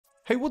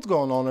Hey, what's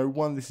going on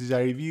everyone, this is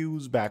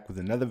iReviews back with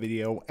another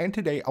video, and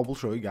today I will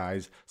show you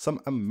guys some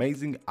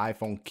amazing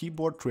iPhone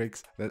keyboard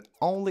tricks that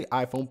only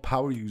iPhone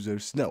power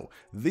users know.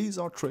 These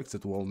are tricks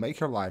that will make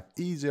your life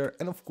easier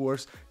and of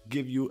course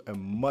give you a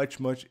much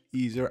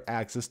easier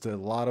access to a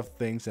lot of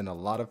things and a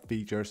lot of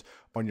features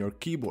on your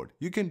keyboard.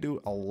 You can do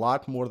a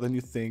lot more than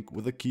you think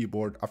with the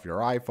keyboard of your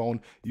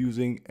iPhone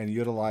using and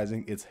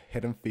utilizing its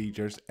hidden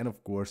features and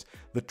of course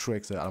the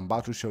tricks that I'm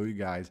about to show you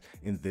guys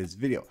in this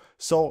video.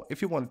 So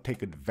if you want to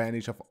take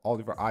advantage of all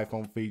of your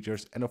iPhone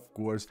features and of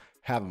course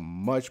have a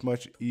much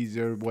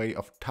easier way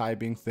of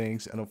typing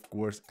things and of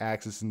course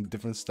accessing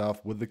different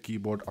stuff with the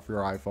keyboard of your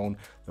iPhone,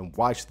 then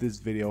watch this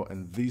video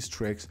and these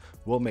tricks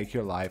will make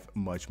your life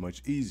much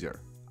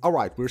easier.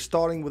 Alright, we're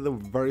starting with a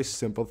very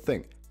simple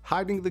thing.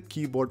 Hiding the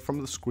keyboard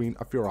from the screen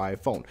of your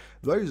iPhone.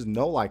 There is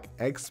no like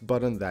X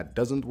button that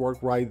doesn't work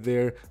right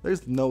there.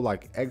 There's no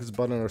like X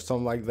button or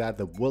something like that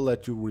that will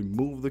let you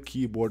remove the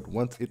keyboard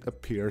once it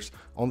appears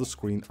on the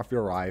screen of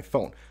your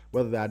iPhone,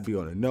 whether that be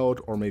on a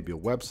note or maybe a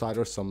website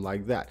or something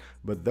like that.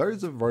 But there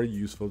is a very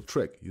useful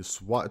trick. You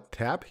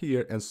tap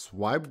here and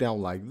swipe down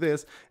like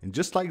this, and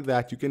just like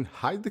that you can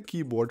hide the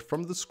keyboard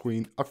from the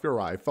screen of your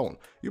iPhone.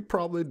 You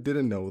probably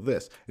didn't know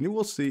this, and you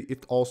will see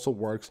it also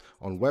works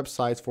on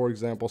websites, for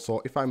example.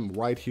 So if I'm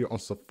right here on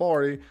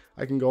Safari,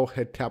 I can go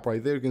ahead, tap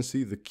right there, you can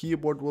see the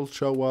keyboard will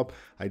show up.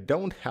 I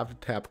don't have to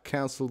tap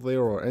cancel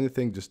there or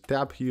anything, just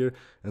tap here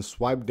and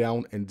swipe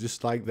down, and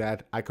just like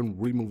that I can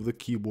remove the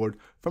keyboard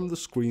from the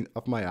screen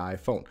of my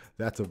iPhone.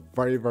 That's a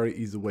very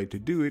easy way to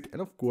do it,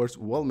 and of course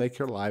will make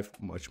your life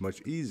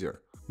much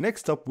easier.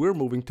 Next up, we're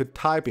moving to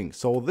typing.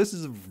 So this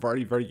is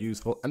very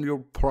useful and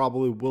you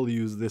probably will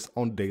use this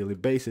on daily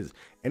basis.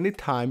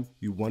 Anytime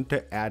you want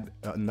to add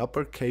an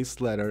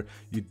uppercase letter,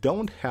 you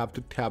don't have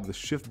to tap the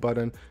shift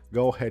button.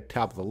 Go ahead,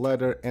 tap the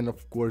letter, and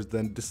of course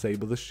then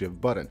disable the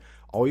shift button.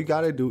 All you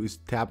gotta do is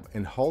tap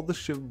and hold the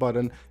shift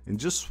button and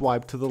just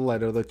swipe to the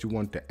letter that you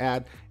want to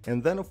add,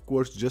 and then of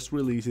course just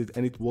release it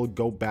and it will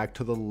go back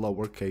to the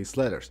lowercase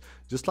letters.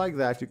 Just like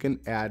that you can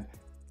add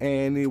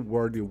any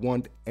word you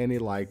want, any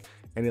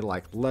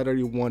letter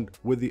you want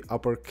with the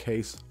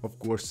uppercase, of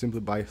course simply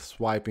by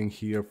swiping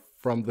here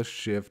from the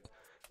shift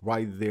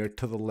right there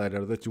to the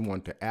letter that you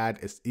want to add.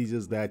 As easy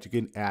as that, you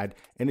can add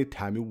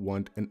anytime you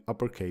want an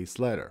uppercase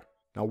letter.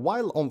 Now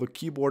while on the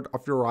keyboard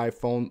of your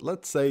iPhone,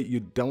 let's say you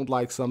don't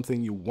like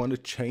something, you want to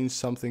change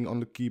something on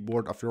the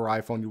keyboard of your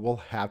iPhone, you will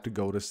have to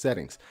go to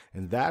settings,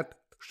 and that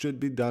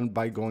should be done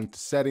by going to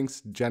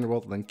settings,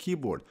 general, then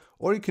keyboard,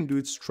 or you can do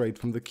it straight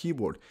from the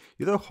keyboard.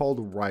 Either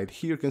hold right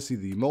here, you can see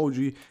the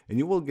emoji, and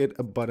you will get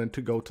a button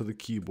to go to the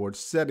keyboard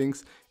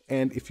settings,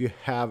 and if you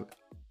have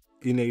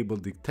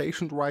enabled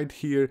dictation right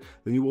here,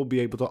 then you will be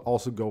able to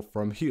also go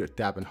from here,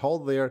 tap and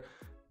hold there,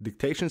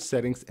 dictation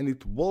settings, and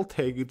it will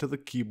take you to the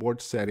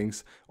keyboard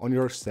settings on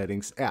your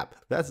settings app.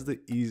 That's the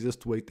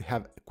easiest way to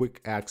have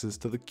quick access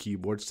to the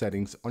keyboard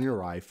settings on your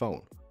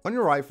iPhone. On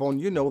your iPhone,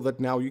 you know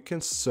that now you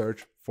can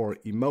search for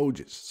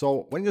emojis.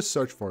 So when you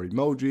search for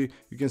emoji,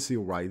 you can see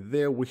right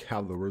there we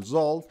have the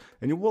result,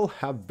 and you will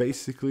have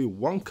basically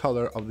one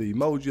color of the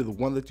emoji, the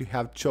one that you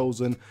have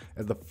chosen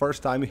at the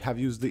first time you have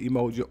used the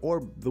emoji,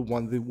 or the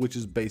one which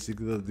is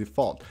basically the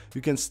default.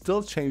 You can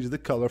still change the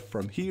color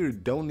from here. You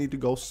don't need to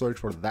go search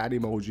for that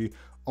emoji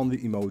on the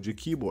emoji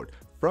keyboard.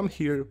 From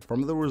here,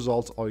 from the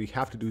results, all you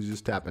have to do is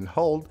just tap and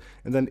hold,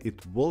 and then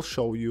it will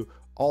show you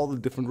all the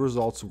different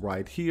results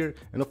right here,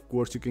 and of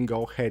course you can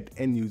go ahead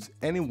and use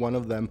any one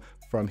of them.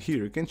 From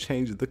here you can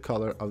change the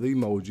color of the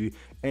emoji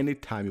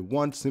anytime you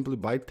want simply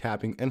by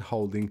tapping and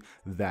holding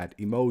that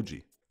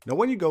emoji. Now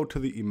when you go to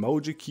the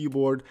emoji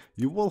keyboard,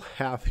 you will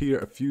have here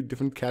a few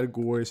different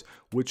categories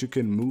which you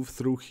can move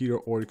through here,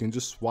 or you can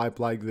just swipe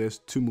like this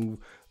to move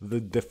the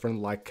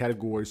different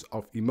categories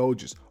of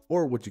emojis.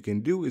 Or what you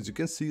can do is you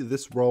can see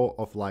this row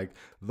of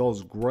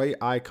those gray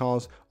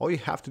icons. All you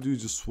have to do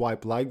is just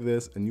swipe like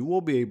this and you will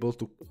be able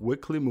to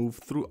quickly move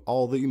through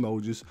all the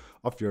emojis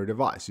of your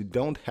device. You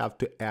don't have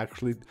to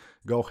actually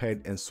go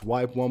ahead and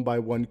swipe one by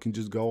one. You can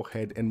just go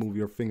ahead and move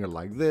your finger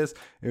like this,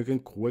 and you can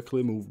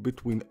quickly move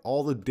between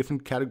all the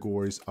different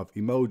categories of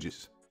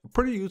emojis. A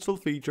pretty useful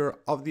feature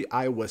of the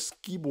iOS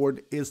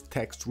keyboard is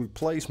text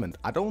replacement.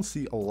 I don't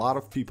see a lot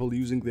of people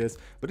using this,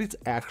 but it's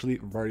actually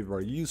very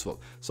useful.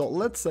 So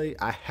let's say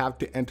I have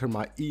to enter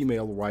my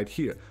email right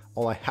here.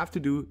 All I have to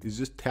do is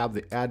just tap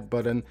the add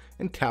button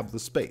and tap the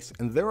space,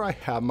 and there I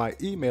have my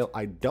email.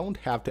 I don't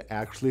have to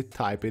actually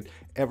type it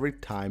every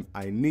time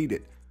I need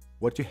it.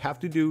 What you have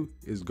to do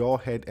is go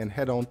ahead and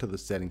head on to the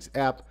settings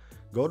app,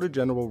 go to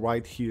general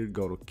right here,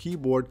 go to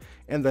keyboard,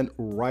 and then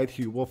right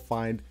here you will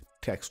find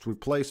text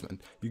replacement.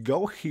 You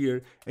go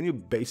here and you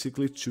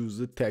basically choose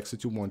the text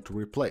that you want to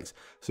replace.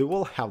 So you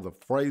will have the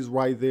phrase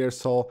right there.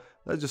 So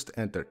let's just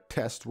enter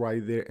test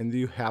right there, and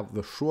you have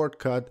the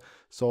shortcut.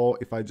 So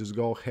if I just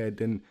go ahead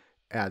and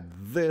add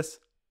this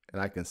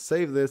and I can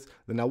save this,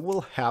 then I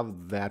will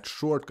have that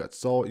shortcut.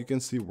 So you can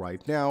see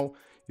right now,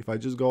 if I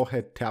just go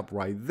ahead, tap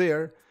right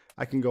there,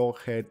 I can go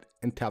ahead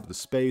and tap the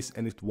space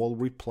and it will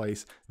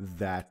replace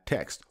that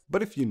text.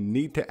 But if you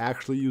need to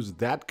actually use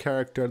that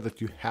character that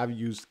you have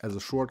used as a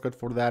shortcut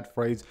for that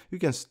phrase, you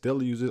can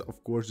still use it.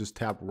 Of course, just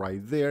tap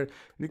right there.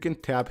 You can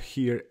tap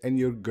here and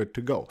you're good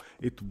to go.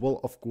 It will,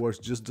 of course,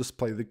 just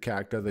display the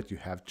character that you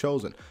have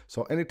chosen.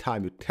 So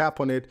anytime you tap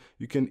on it,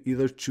 you can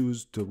either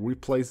choose to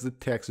replace the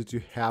text that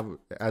you have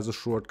as a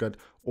shortcut,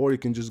 or you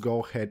can just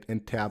go ahead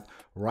and tap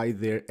right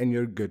there and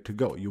you're good to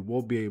go. You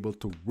will be able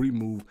to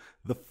remove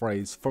the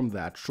phrase from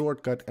that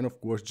shortcut and of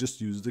course just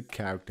use the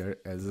character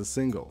as a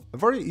single. A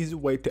very easy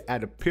way to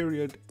add a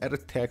period, add a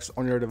text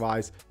on your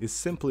device is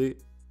simply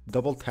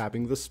double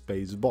tapping the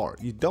space bar.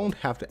 You don't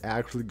have to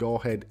actually go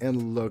ahead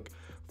and look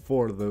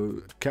for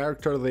the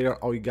character there.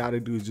 All you gotta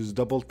do is just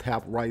double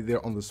tap right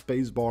there on the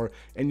space bar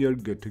and you're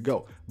good to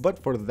go.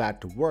 But for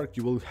that to work,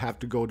 you will have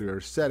to go to your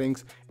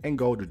settings and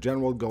go to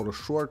general, go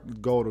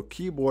to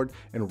keyboard,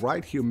 and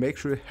right here make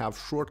sure you have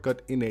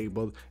shortcut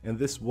enabled, and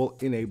this will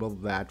enable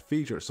that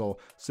feature. So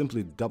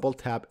simply double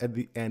tap at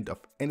the end of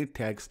any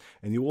text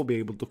and you will be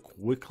able to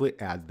quickly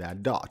add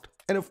that dot.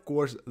 And of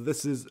course,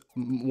 this is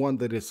one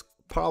that is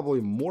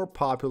probably more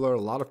popular. A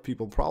lot of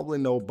people probably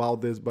know about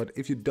this, but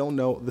if you don't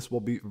know, this will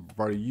be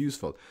very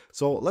useful.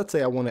 So let's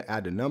say I want to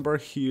add a number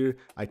here.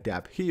 I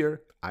tap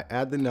here, I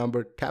add the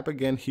number, tap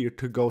again here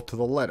to go to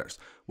the letters.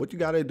 What you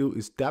gotta do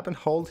is tap and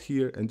hold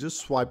here and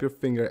just swipe your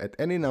finger at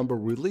any number,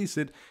 release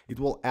it. It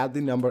will add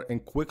the number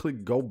and quickly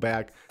go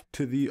back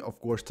to the, of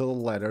course, to the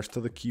letters, to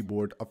the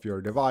keyboard of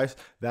your device.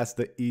 That's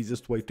the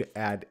easiest way to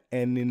add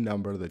any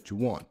number that you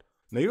want.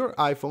 Now your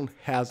iPhone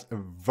has a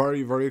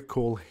very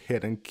cool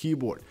hidden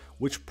keyboard,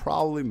 which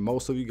probably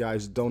most of you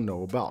guys don't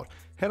know about.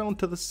 Head on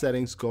to the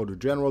settings, go to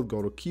general,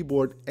 go to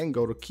keyboard, and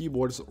go to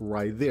keyboards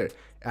right there.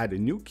 Add a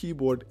new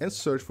keyboard and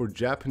search for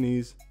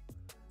Japanese.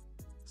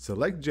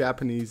 Select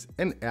Japanese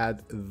and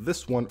add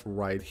this one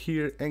right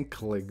here and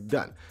click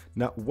done.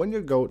 Now when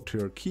you go to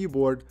your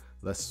keyboard,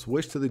 let's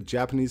switch to the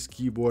Japanese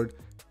keyboard,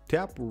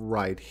 tap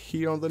right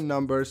here on the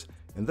numbers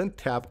and then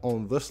tap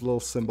on this little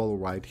symbol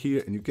right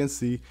here and you can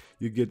see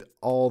you get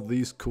all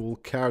these cool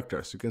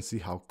characters. You can see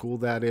how cool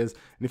that is,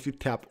 and if you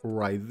tap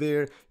right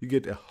there you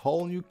get a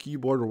whole new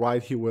keyboard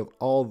right here with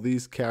all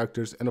these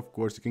characters, and of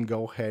course you can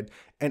go ahead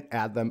and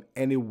add them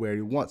anywhere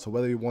you want. So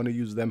whether you want to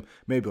use them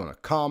maybe on a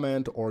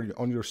comment or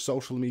on your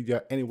social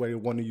media, anywhere you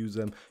want to use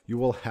them, you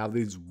will have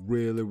these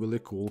really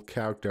cool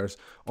characters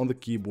on the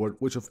keyboard,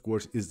 which of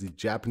course is the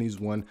Japanese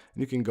one,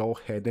 and you can go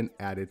ahead and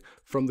add it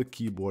from the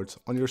keyboards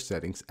on your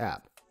settings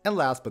app. And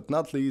last but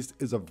not least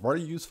is a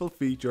very useful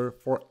feature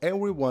for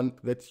everyone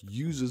that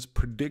uses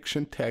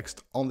prediction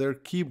text on their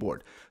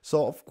keyboard.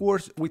 So of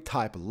course we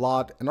type a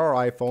lot and our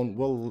iPhone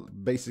will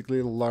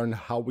basically learn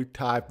how we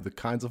type, the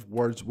kinds of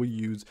words we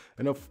use,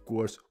 and of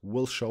course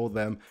will show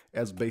them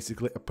as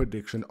basically a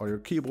prediction on your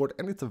keyboard,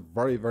 and it's a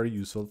very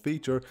useful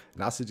feature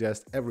and I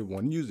suggest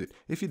everyone use it.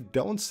 If you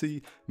don't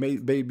see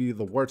maybe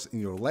the words in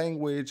your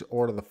language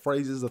or the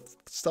phrases, the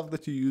stuff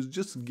that you use,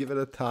 just give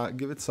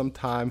it some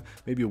time,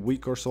 maybe a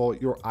week or so,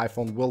 your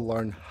iPhone will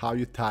learn how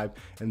you type,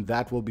 and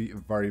that will be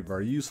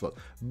very useful.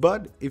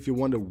 But if you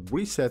want to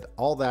reset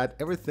all that,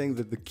 everything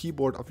that the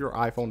keyboard of your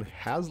iPhone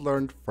has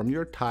learned from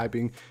your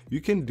typing,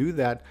 you can do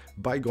that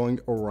by going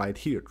right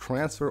here,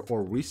 transfer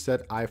or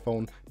reset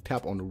iPhone,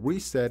 tap on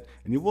reset,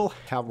 and you will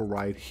have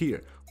right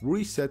here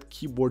reset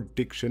keyboard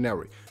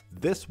dictionary.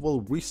 This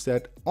will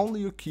reset only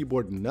your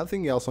keyboard,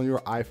 nothing else on your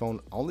iPhone.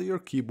 Only your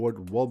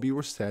keyboard will be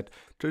reset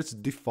to its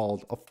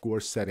default, of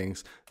course,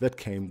 settings that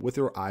came with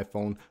your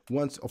iPhone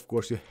once, of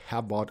course, you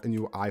have bought a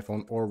new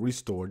iPhone or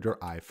restored your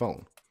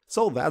iPhone.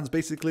 So that's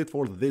basically it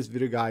for this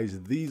video,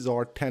 guys. These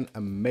are 10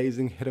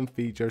 amazing hidden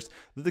features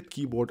that the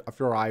keyboard of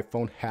your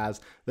iPhone has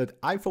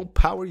that iPhone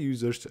power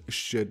users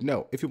should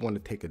know. If you want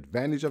to take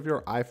advantage of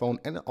your iPhone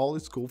and all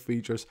its cool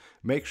features,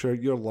 make sure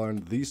you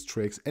learn these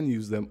tricks and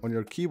use them on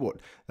your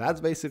keyboard. That's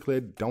basically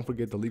it. Don't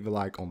forget to leave a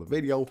like on the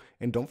video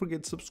and don't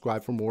forget to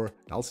subscribe for more.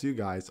 I'll see you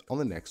guys on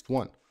the next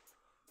one.